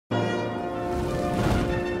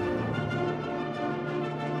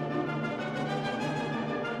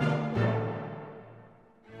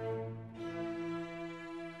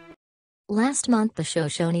Last month the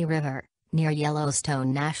Shoshone River, near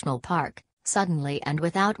Yellowstone National Park, suddenly and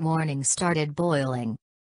without warning started boiling.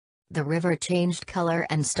 The river changed color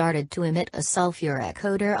and started to emit a sulfuric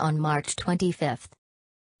odor on March 25.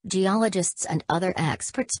 Geologists and other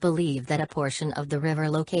experts believe that a portion of the river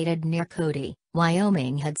located near Cody,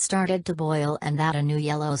 Wyoming had started to boil and that a new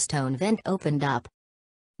Yellowstone vent opened up.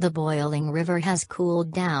 The boiling river has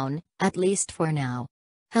cooled down, at least for now.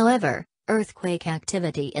 However, earthquake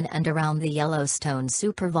activity in and around the Yellowstone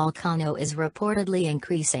supervolcano is reportedly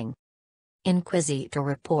increasing. Inquisitor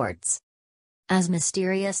reports. As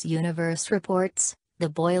Mysterious Universe reports, the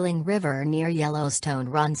boiling river near Yellowstone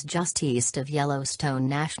runs just east of Yellowstone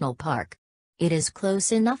National Park. It is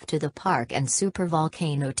close enough to the park and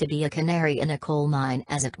supervolcano to be a canary in a coal mine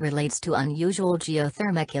as it relates to unusual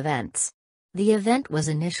geothermal events. The event was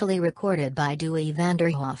initially recorded by Dewey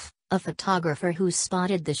Vanderhoff, a photographer who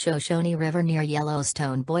spotted the Shoshone River near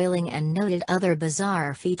Yellowstone boiling and noted other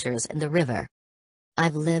bizarre features in the river.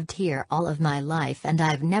 "I've lived here all of my life and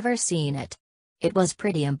I've never seen it. It was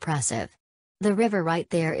pretty impressive. The river right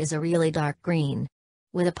there is a really dark green.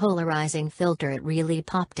 With a polarizing filter it really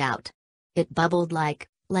popped out. It bubbled like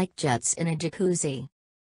jets in a jacuzzi."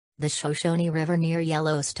 The Shoshone River near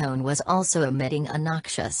Yellowstone was also emitting a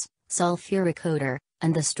noxious, sulfuric odor,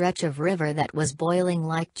 and the stretch of river that was boiling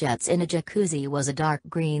like jets in a jacuzzi was a dark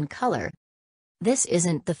green color. This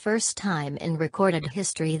isn't the first time in recorded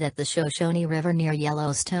history that the Shoshone River near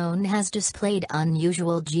Yellowstone has displayed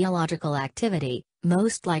unusual geological activity,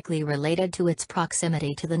 most likely related to its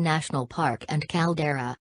proximity to the national park and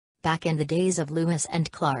caldera. Back in the days of Lewis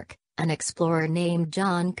and Clark, an explorer named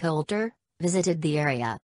John Coulter visited the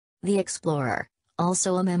area. The explorer,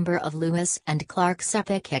 also a member of Lewis and Clark's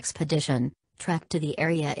epic expedition, trekked to the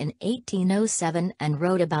area in 1807 and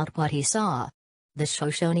wrote about what he saw. The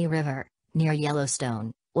Shoshone River, near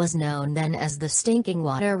Yellowstone, was known then as the Stinking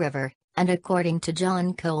Water River, and according to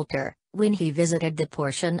John Coulter, when he visited the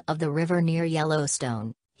portion of the river near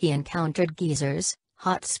Yellowstone, he encountered geysers,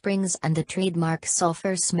 hot springs and the trademark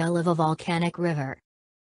sulfur smell of a volcanic river.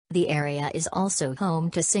 The area is also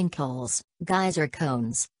home to sinkholes, geyser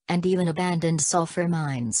cones, and even abandoned sulfur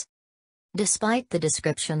mines. Despite the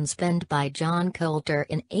descriptions penned by John Coulter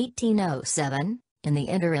in 1807, in the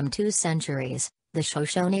interim 2 centuries, the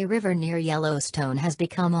Shoshone River near Yellowstone has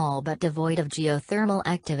become all but devoid of geothermal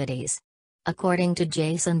activities. According to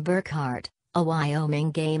Jason Burkhart, a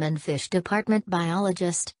Wyoming Game and Fish Department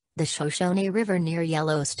biologist, the Shoshone River near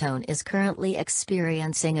Yellowstone is currently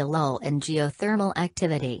experiencing a lull in geothermal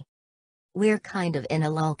activity. "We're kind of in a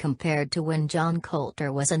lull compared to when John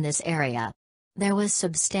Coulter was in this area. There was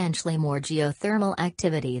substantially more geothermal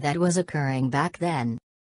activity that was occurring back then.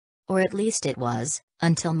 Or at least it was,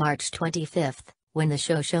 until March 25, when the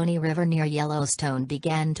Shoshone River near Yellowstone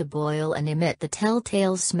began to boil and emit the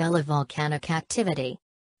telltale smell of volcanic activity.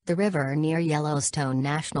 The river near Yellowstone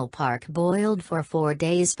National Park boiled for 4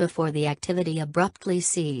 days before the activity abruptly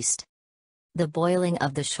ceased." The boiling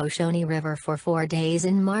of the Shoshone River for 4 days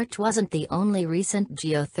in March wasn't the only recent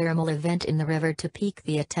geothermal event in the river to pique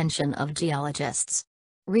the attention of geologists.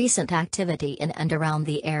 Recent activity in and around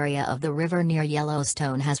the area of the river near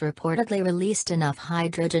Yellowstone has reportedly released enough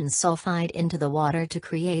hydrogen sulfide into the water to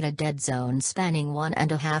create a dead zone spanning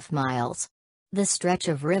 1.5 miles. The stretch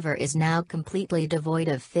of river is now completely devoid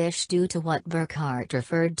of fish due to what Burkhart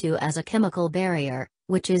referred to as a chemical barrier,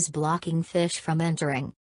 which is blocking fish from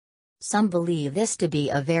entering. Some believe this to be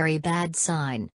a very bad sign,